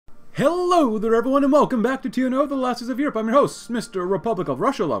Hello there everyone and welcome back to TNO, the Last of Europe. I'm your host, Mr. Republic of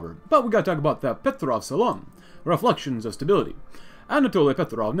Russia Lover. But we gotta talk about the Petrov Salon, Reflections of Stability. Anatoly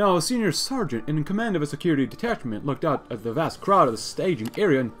Petrov, now a senior sergeant in command of a security detachment, looked out at the vast crowd of the staging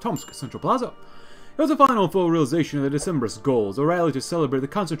area in Tomsk Central Plaza. It was a final full realization of the Decembrists' goals, a rally to celebrate the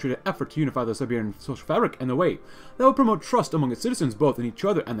concentrated effort to unify the Siberian social fabric in a way that will promote trust among its citizens both in each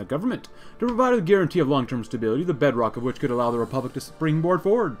other and the government, to provide a guarantee of long-term stability, the bedrock of which could allow the Republic to springboard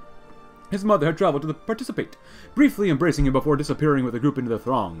forward. His mother had traveled to participate, briefly embracing him before disappearing with the group into the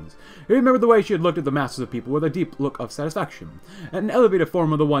throngs. He remembered the way she had looked at the masses of people with a deep look of satisfaction, an elevated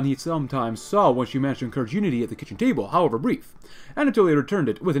form of the one he sometimes saw when she managed to encourage unity at the kitchen table, however brief. Anatoly returned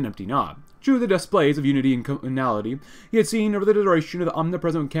it with an empty nod. True, the displays of unity and commonality he had seen over the duration of the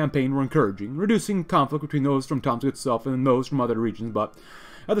omnipresent campaign were encouraging, reducing conflict between those from Tomsk itself and those from other regions, but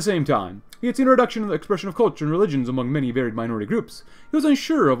at the same time, he had seen a reduction in the expression of culture and religions among many varied minority groups. He was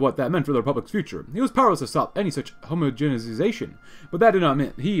unsure of what that meant for the Republic's future. He was powerless to stop any such homogenization, but that did not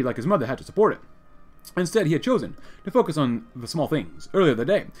mean he, like his mother, had to support it. Instead, he had chosen to focus on the small things. Earlier that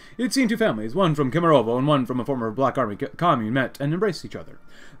day, he had seen two families, one from Kemerovo and one from a former Black Army commune, met and embraced each other.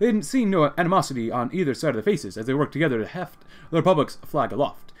 They had seen no animosity on either side of the faces as they worked together to heft the Republic's flag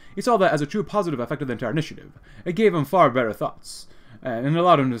aloft. He saw that as a true positive effect of the entire initiative. It gave him far better thoughts, and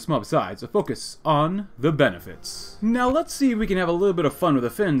allowed him to smell besides, a focus on the benefits. Now let's see if we can have a little bit of fun with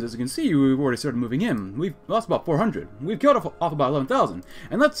the Finns. As you can see, we've already started moving in. We've lost about 400. We've killed off about 11,000.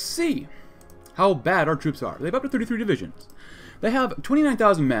 And let's see how bad our troops are. They have up to 33 divisions. They have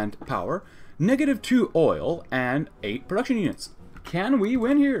 29,000 manpower, -2 oil, and 8 production units. Can we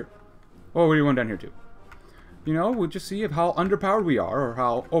win here? Or do you want down here too? You know, we'll just see how underpowered we are, or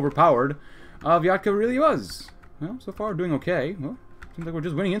how overpowered Vyatka really was. Well, so far doing okay. Well, seems like we're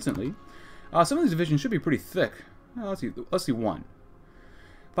just winning instantly. Some of these divisions should be pretty thick. Let's see 1.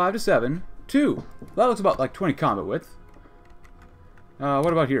 5 to 7. 2. That looks about like 20 combat width.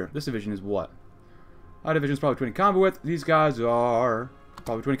 What about here? This division is what? Our division is probably 20 combat width. These guys are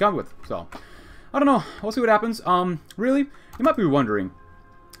probably 20 combat width. So, I don't know. We'll see what happens. Really, you might be wondering,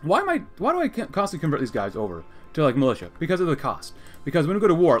 why do I constantly convert these guys over to like militia? Because of the cost. Because when we go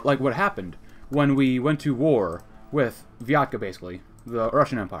to war, like what happened when we went to war with Vyatka, basically, the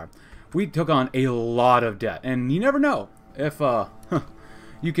Russian Empire, we took on a lot of debt, and you never know if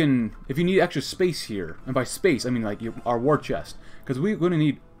if you need extra space here, and by space I mean like our war chest, because we're going to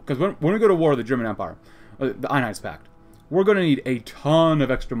need, because when we go to war with the German Empire, the Einheits Pact, we're going to need a ton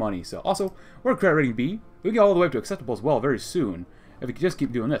of extra money. So also, we're at credit rating B. We can get all the way up to acceptable as well very soon if we can just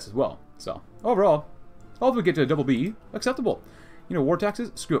keep doing this as well. So overall, if we get to double B, acceptable. You know, war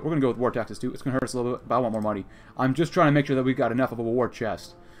taxes? Screw it. We're going to go with war taxes, too. It's going to hurt us a little bit, but I want more money. I'm just trying to make sure that we've got enough of a war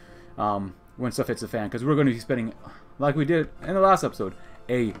chest when stuff hits the fan, because we're going to be spending, like we did in the last episode,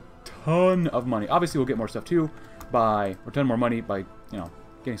 a ton of money. Obviously, we'll get more stuff, too, or a ton more money by, you know,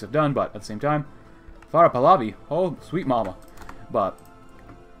 getting stuff done, but at the same time, Farah Pahlavi, oh, sweet mama. But,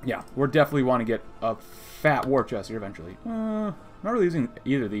 yeah, we're definitely want to get a fat war chest here eventually. Not really using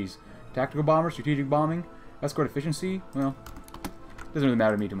either of these. Tactical bomber, strategic bombing, escort efficiency, well, doesn't really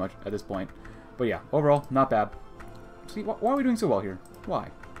matter to me too much at this point. But yeah, overall, not bad. See, why are we doing so well here?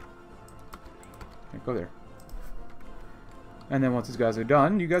 Why? Okay, go there. And then once these guys are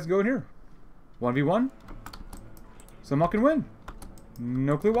done, you guys go in here. 1v1. Somehow can win.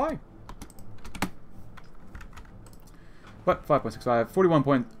 No clue why. But 5.65,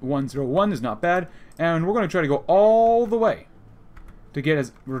 41.101 is not bad. And we're going to try to go all the way to get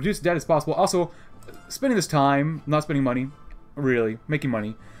as reduced debt as possible. Also, spending this time, not spending money, really, making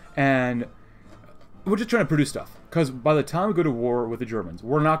money, and we're just trying to produce stuff, because by the time we go to war with the Germans,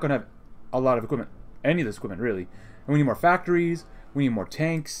 we're not going to have a lot of equipment, any of this equipment, really, and we need more factories, we need more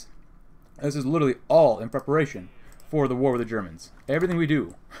tanks. This is literally all in preparation for the war with the Germans. Everything we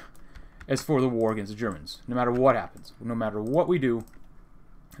do is for the war against the Germans, no matter what happens, no matter what we do,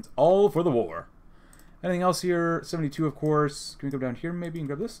 it's all for the war. Anything else here? 72, of course. Can we go down here maybe and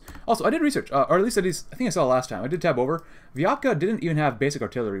grab this? Also, I did research, or at least I think I saw last time. I did tab over. Vyatka didn't even have basic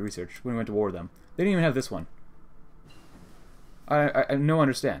artillery research when we went to war with them. They didn't even have this one. I no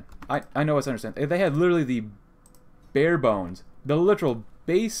understand. I know it's understand. They had literally the bare bones, the literal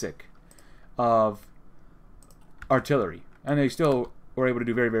basic of artillery, and they still were able to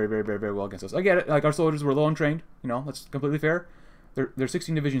do very, very, very, very, very well against us. I get it. Like, our soldiers were low and trained. You know, that's completely fair. There's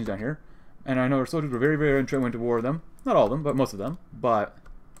 16 divisions down here. And I know our soldiers were very, very untrained, went to war with them. Not all of them, but most of them. But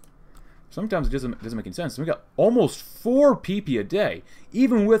sometimes it doesn't make any sense. We got almost 4 PP a day,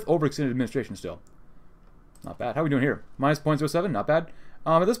 even with overextended administration still. Not bad. How are we doing here? Minus 0.07, not bad.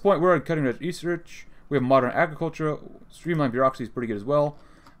 At this point, we're at cutting edge research. We have modern agriculture. Streamlined bureaucracy is pretty good as well.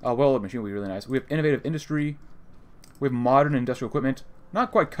 Well-oiled machine would be really nice. We have innovative industry. We have modern industrial equipment.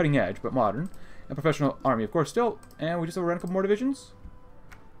 Not quite cutting edge, but modern. And professional army, of course, still. And we just overran a couple more divisions.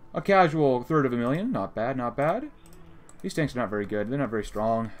 A casual 1/3 Not bad, not bad. These tanks are not very good. They're not very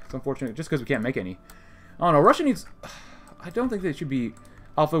strong. It's unfortunate, just because we can't make any. I don't know. Russia needs... I don't think they should be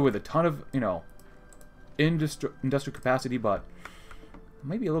alpha with a ton of, you know, industrial capacity, but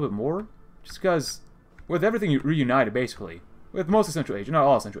maybe a little bit more. Just because with everything reunited, basically, with most of Central Asia, not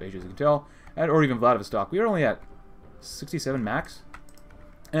all Central Asia, as you can tell, or even Vladivostok, we are only at 67 max.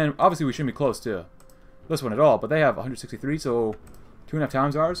 And obviously we shouldn't be close to this one at all, but they have 163, so 2.5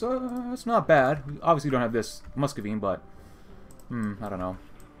 times ours, so that's not bad. We obviously don't have this Muscovine, but, I don't know.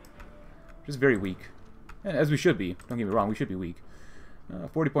 Just very weak. As we should be. Don't get me wrong, we should be weak.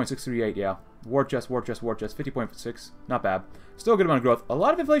 40.638, yeah. War chest, war chest, war chest. 50.6, not bad. Still a good amount of growth. A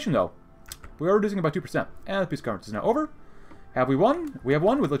lot of inflation, though. We are reducing about 2%. And the peace conference is now over. Have we won? We have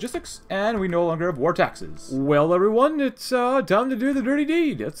won with logistics, and we no longer have war taxes. Well, everyone, it's time to do the dirty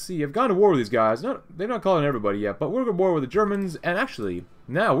deed. Let's see, I've gone to war with these guys. They're not calling everybody yet, but we're going to war with the Germans, and actually,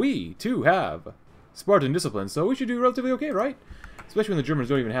 now we, too, have Spartan discipline, so we should do relatively okay, right? Especially when the Germans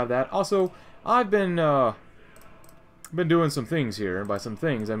don't even have that. Also, I've been doing some things here, and by some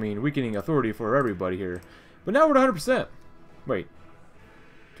things, I mean weakening authority for everybody here. But now we're at 100%. Wait.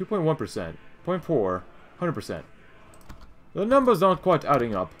 2.1%. 0.4. 100%. The numbers aren't quite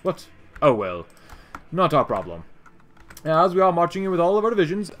adding up, but oh well. Not our problem. As we are marching in with all of our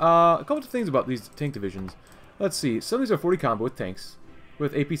divisions, a couple of things about these tank divisions. Let's see. Some of these are 40 combo with tanks,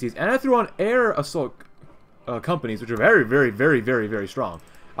 with APCs, and I threw on air assault companies, which are very, very, very, very, very strong.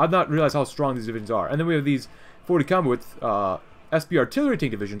 I've not realized how strong these divisions are. And then we have these 40 combo with SP artillery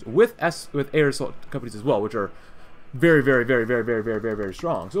tank divisions with air assault companies as well, which are very, very, very, very, very, very, very, very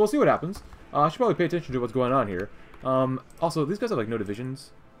strong. So we'll see what happens. I should probably pay attention to what's going on here. Also, these guys have like no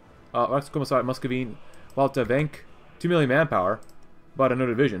divisions. Commissar Muscovine, Valtavenk, 2 million manpower, but no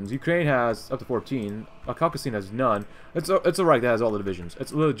divisions. Ukraine has up to 14. Caucasus has none. It's a Reich that has all the divisions.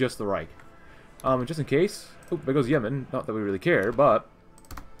 It's literally just the Reich. Just in case. Oh, there goes Yemen. Not that we really care, but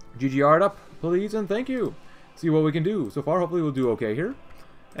GGR'd up, please, and thank you. See what we can do. So far, hopefully we'll do okay here.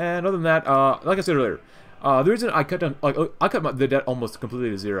 And other than that, like I said earlier, the reason I cut down, I cut the debt almost completely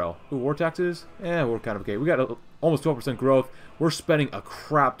to zero. Ooh, war taxes? Yeah, we're kind of okay. We got almost 12% growth. We're spending a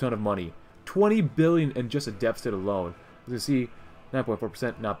crap ton of money. 20 billion in just a deficit alone. As you see,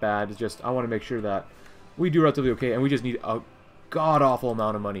 9.4%, not bad. It's just, I want to make sure that we do relatively okay, and we just need a god-awful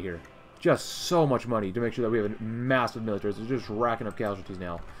amount of money here. Just so much money to make sure that we have a massive military. So we're just racking up casualties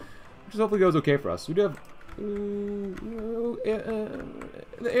now. Which hopefully goes okay for us. We do have...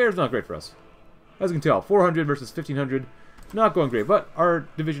 the air is not great for us. As you can tell, 400 versus 1500, not going great. But our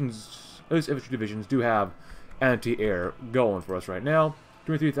divisions, at least infantry divisions, do have anti-air going for us right now.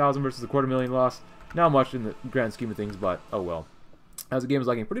 23,000 versus a 250,000 loss. Not much in the grand scheme of things, but oh well. As the game is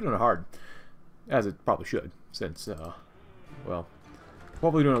lagging pretty darn hard, as it probably should, since, well,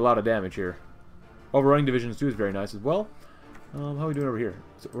 probably doing a lot of damage here. Overrunning divisions too is very nice as well. How are we doing over here?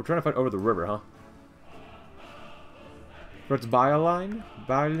 So we're trying to fight over the river, huh? First Bialine?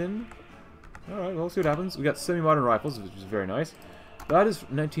 Alright, well, we'll see what happens. We got semi-modern rifles, which is very nice. That is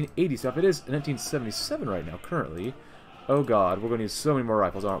 1980 stuff. It is 1977 right now, currently. Oh god, we're going to need so many more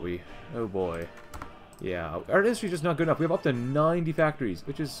rifles, aren't we? Oh boy. Yeah, our industry is just not good enough. We have up to 90 factories,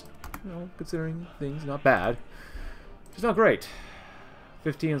 which is, you know, considering things, not bad. Just not great.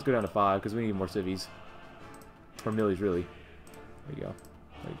 15, let's go down to 5, because we need more civvies. Or millies, really. There you go.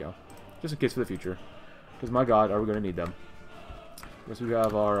 There you go. Just in case for the future. Because, my god, are we going to need them. Of course, we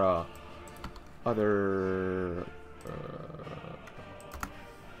have our, other...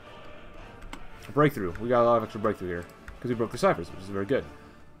 breakthrough. We got a lot of extra breakthrough here. Because we broke the ciphers, which is very good.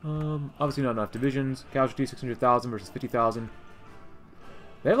 Obviously not enough divisions. Casualties, 600,000 versus 50,000.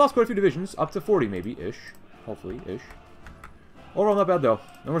 They have lost quite a few divisions. Up to 40, maybe-ish. Hopefully-ish. Overall, not bad, though.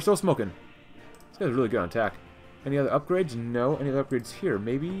 And we're still smoking. This guy's really good on attack. Any other upgrades? No. Any other upgrades here?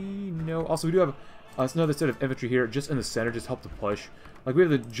 Maybe? No. Also, we do have another set of infantry here, just in the center, just help to push. Like, we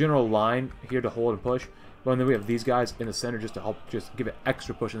have the general line here to hold and push. But then we have these guys in the center just to help, just give it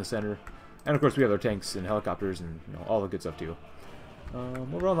extra push in the center. And, of course, we have our tanks and helicopters and, you know, all the good stuff, too.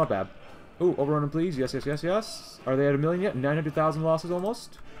 Overall, not bad. Ooh, overrun them, please. Yes, yes, yes, yes. Are they at 1 million yet? 900,000 losses,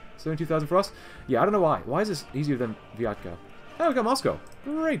 almost. 72,000 for us. Yeah, I don't know why. Why is this easier than Vyatka? Oh, we got Moscow.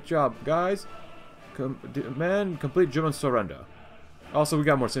 Great job, guys. Complete German surrender. Also, we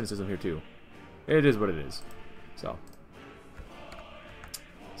got more cynicism here, too. It is what it is. So.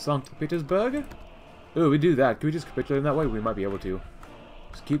 St. Petersburg? Ooh, we do that. Can we just capitulate in that way? We might be able to.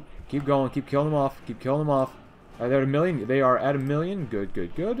 Just keep going. Keep killing them off. Keep killing them off. Are they at 1,000,000? They are at 1,000,000. Good,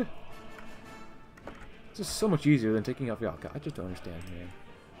 good, good. It's just so much easier than taking off Yalka. I just don't understand, man.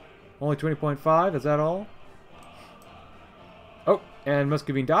 Only 20.5? Is that all? Oh, and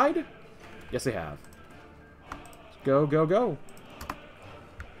Muscovine died? Yes, they have. Let's go, go, go.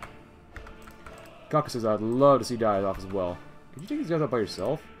 Caucasus, I'd love to see die off as well. Could you take these guys out by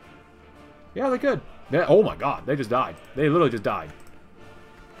yourself? Yeah, they could. Oh my god, they just died. They literally just died.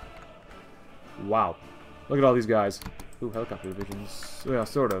 Wow. Look at all these guys. Ooh, helicopter divisions. Yeah,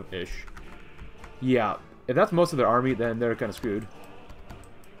 sort of ish. Yeah, if that's most of their army, then they're kind of screwed.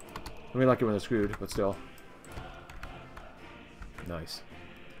 I mean, like it when they're screwed, but still. Nice.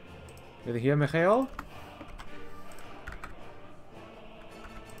 Anything here, Mikhail?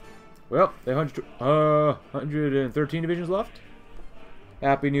 Well, they have 113 divisions left.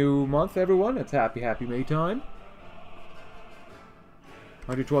 Happy new month, everyone. It's happy May time.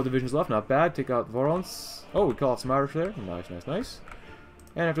 112 divisions left, not bad. Take out Vorons. Oh, we call off some Irish there. Nice, nice, nice.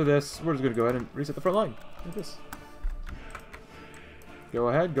 And after this, we're just going to go ahead and reset the front line. Like this. Go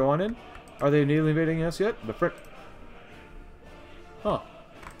ahead, go on in. Are they nearly invading us yet? The French... Huh.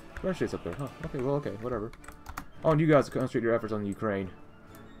 French state's up there, huh? Okay, well, okay, whatever. Oh, and you guys concentrate your efforts on the Ukraine.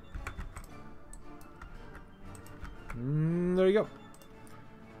 There you go.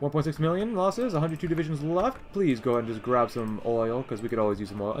 1.6 million losses, 102 divisions left. Please go ahead and just grab some oil, because we could always use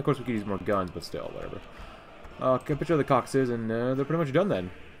some oil. Of course, we could use more guns, but still, whatever. Capture the Caucasus, and they're pretty much done then.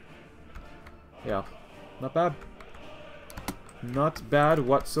 Yeah, not bad. Not bad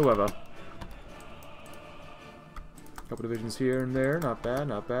whatsoever. Couple divisions here and there, not bad,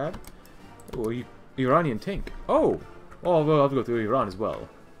 not bad. Oh, Iranian tank. Oh! Well, I'll have to go through Iran as well.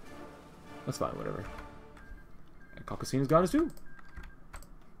 That's fine, whatever. And Caucasian's gone as too.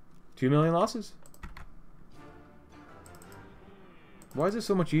 2 million losses. Why is this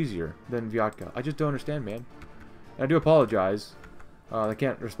so much easier than Vyatka? I just don't understand, man. And I do apologize. I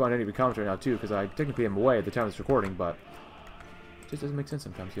can't respond to any of your comments right now, too, because I technically am away at the time of this recording, but it just doesn't make sense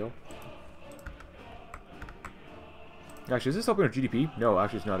sometimes, yo. Actually, is this helping our GDP? No,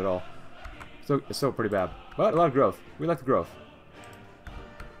 actually it's not at all. So it's still pretty bad. But a lot of growth. We like the growth.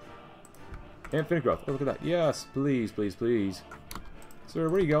 Infinite growth. Oh, look at that. Yes, please, please, please. Sir,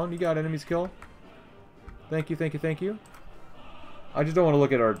 where are you going? You got enemies to kill? Thank you, thank you, thank you. I just don't want to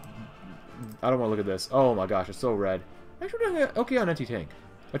look at our... I don't want to look at this. Oh my gosh, it's so red. Actually, we're doing okay on anti-tank.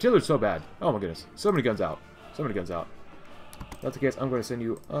 Artillery's so bad. Oh my goodness. So many guns out. So many guns out. If that's the case, I'm going to send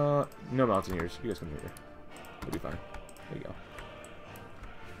you... no mountaineers. You guys come here. It'll be fine. There you go.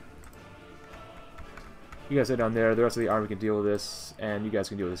 You guys sit down there. The rest of the army can deal with this. And you guys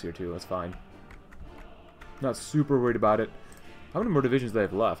can deal with this here too. That's fine. Not super worried about it. How many more divisions do they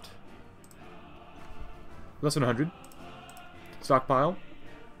have left? Less than 100. Stockpile.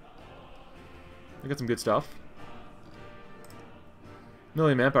 I got some good stuff.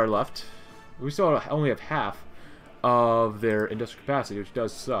 1,000,000 manpower left. We still only have half of their industrial capacity, which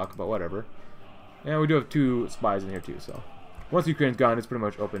does suck, but whatever. And we do have 2 spies in here too, so once Ukraine's gone, it's pretty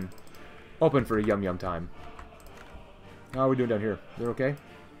much open for a yum time. How are we doing down here? Doing okay?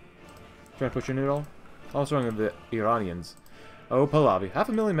 Trying to push in it all? Also on the Iranians. Oh, Pahlavi.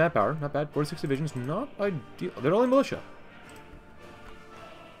 500,000 manpower. Not bad. 46 divisions. Not ideal. They're only militia.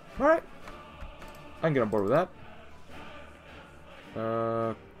 Alright. I can get on board with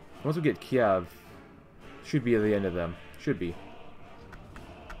that. Once we get Kiev, should be at the end of them. Should be.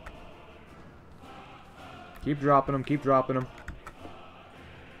 Keep dropping them. Keep dropping them.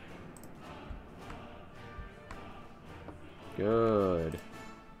 Good.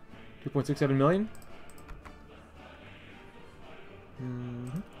 2.67 million.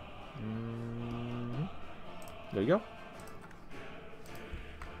 There you go.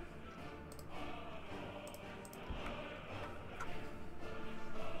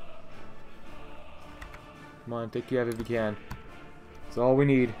 Come on, take Kiev if you can. That's all we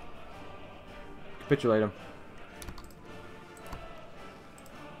need. Capitulate them.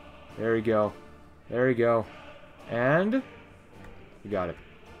 There we go. There we go. And we got it.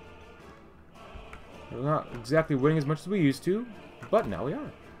 We're not exactly winning as much as we used to, but now we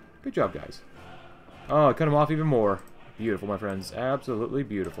are. Good job, guys. Oh, I cut them off even more. Beautiful, my friends. Absolutely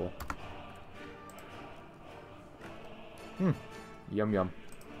beautiful. Yum, yum.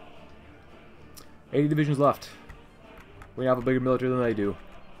 80 divisions left. We have a bigger military than they do.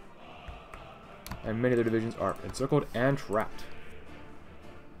 And many of their divisions are encircled and trapped.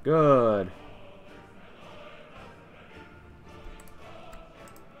 Good.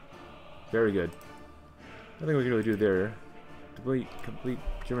 Very good. Nothing we can really do there. Complete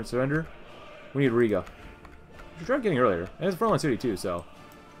German surrender. We need Riga. We tried getting earlier. And it's a frontline city too, so.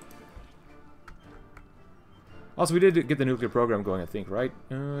 Also, we did get the nuclear program going, I think, right?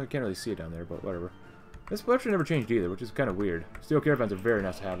 I can't really see it down there, but whatever. This actually never changed either, which is kind of weird. Steel caravans are very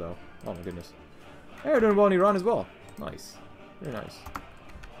nice to have, though. Oh my goodness. Hey, we're doing well in Iran as well. Nice. Very nice.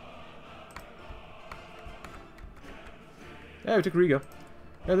 Yeah, we took Riga.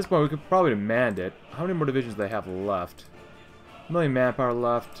 At this point, we could probably demand it. How many more divisions do they have left? 1 million manpower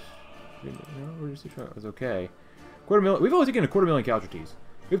left. No, we're just trying. It was okay. We've only taken 250,000 casualties.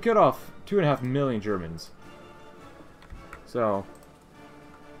 We've killed off 2.5 million Germans. So,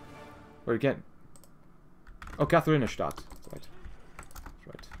 well, you can't. Oh, Katharinenstadt. That's right. That's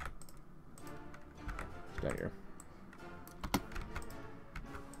right. It's down here.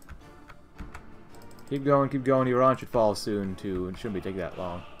 Keep going, keep going. Iran should fall soon, too. It shouldn't be taking that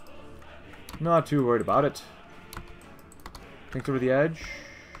long. Not too worried about it. Things over the edge.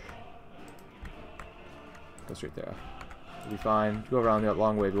 Go straight there. We'll be fine. Go around that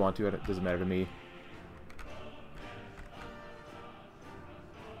long way if you want to. It doesn't matter to me.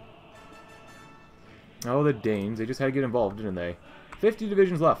 Oh, the Danes. They just had to get involved, didn't they? 50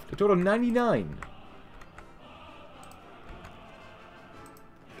 divisions left. A total of 99.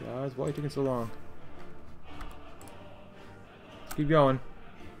 Guys, why are you taking so long? Let's keep going.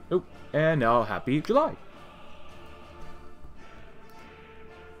 Oh, and now happy July.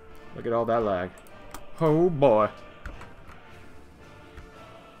 Look at all that lag. Oh, boy.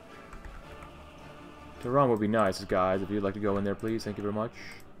 Tehran would be nice, guys. If you'd like to go in there, please. Thank you very much.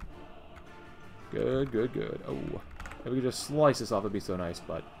 Good, good, good. Oh, if we could just slice this off, it'd be so nice,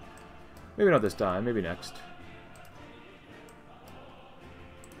 but maybe not this time. Maybe next.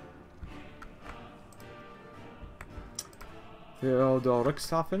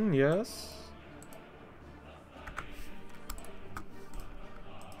 Theodorikshafen, yes.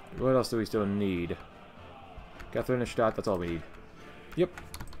 What else do we still need? Katharinenstadt, that's all we need. Yep,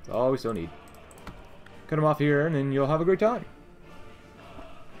 that's all we still need. Cut him off here, and then you'll have a great time.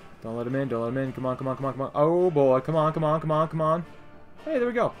 Don't let him in, don't let him in. Come on, come on, come on, come on. Oh boy, come on, come on, come on, come on. Hey, there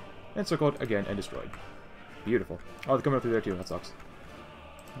we go. Encircled again and destroyed. Beautiful. Oh, they're coming up through there too. That sucks.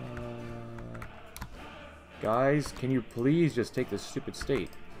 Guys, can you please just take this stupid state?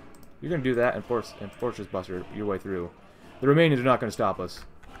 You're gonna do that and fortress buster your way through. The Romanians are not gonna stop us.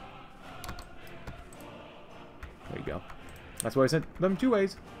 There you go. That's why I sent them 2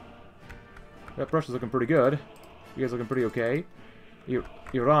 ways. That Prussia's looking pretty good. You guys looking pretty okay.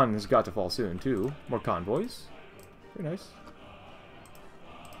 Iran has got to fall soon, too. More convoys. Very nice.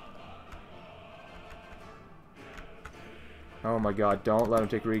 Oh my god, don't let him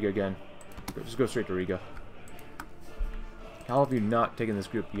take Riga again. Just go straight to Riga. How have you not taken this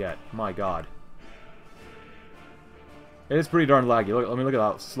group yet? My god. It is pretty darn laggy. Look, look at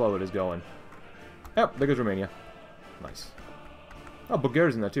how slow it is going. Yep, there goes Romania. Nice. Oh,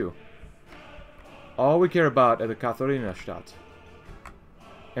 Bulgaria's in that too. All we care about are the Katharinenstadt.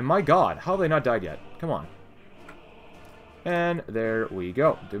 And my god, how have they not died yet? Come on. And there we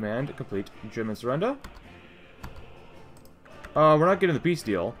go. Demand complete German surrender. We're not getting the peace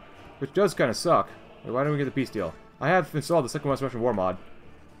deal, which does kind of suck. Wait, why don't we get the peace deal? I have installed the Second West Russian War mod,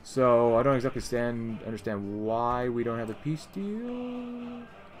 so I don't exactly understand why we don't have the peace deal.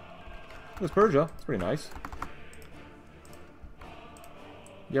 There's Persia. It's pretty nice.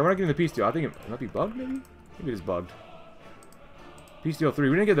 Yeah, we're not getting the peace deal. I think it might be bugged, maybe? Maybe it is bugged. Peace deal 3.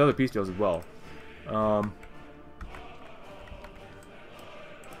 We didn't get the other peace deals as well. I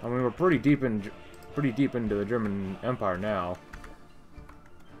mean, we're pretty deep into the German Empire now.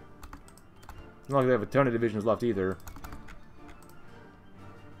 It's not like they have a ton of divisions left either.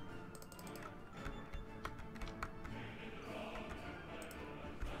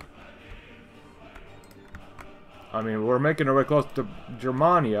 I mean, we're making our way close to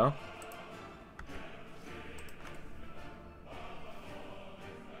Germania.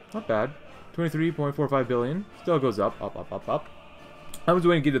 Not bad. 23.45 billion. Still goes up, up, up, up, up. I was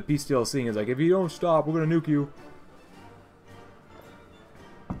waiting to get the peace deal, seeing as like, if you don't stop, we're gonna nuke you.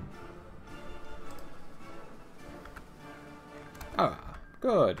 Ah,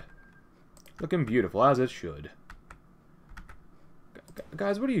 good. Looking beautiful, as it should.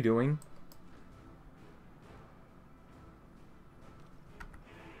 Guys, what are you doing?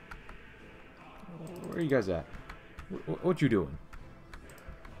 Where are you guys at? What you doing?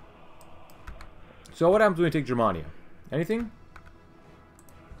 So what happens when we take Germania? Anything?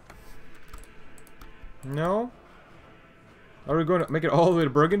 No? Are we going to make it all the way to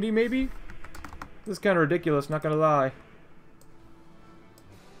Burgundy, maybe? This is kind of ridiculous, not gonna lie.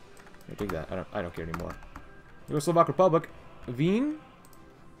 I take that. I don't care anymore. Yugoslav Republic. Wien?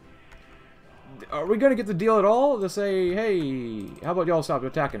 Are we gonna get the deal at all? To say, hey, how about y'all stop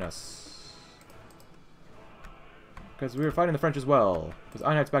attacking us? Because we were fighting the French as well. Because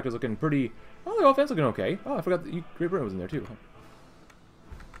Einheitspact looking pretty... Oh, the offense looking okay. Oh, I forgot that Great Britain was in there too.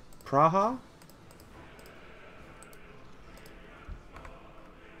 Praha?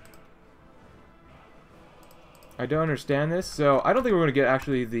 I don't understand this. So, I don't think we're going to get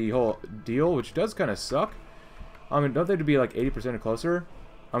actually the whole deal, which does kind of suck. I mean, don't they have to be like 80% or closer?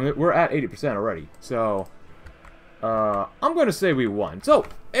 I mean, we're at 80% already. So, I'm going to say we won. So,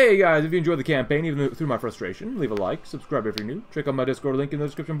 hey guys, if you enjoyed the campaign, even through my frustration, leave a like, subscribe if you're new, check out my Discord link in the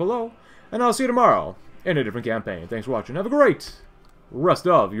description below, and I'll see you tomorrow in a different campaign. Thanks for watching. Have a great rest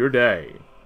of your day.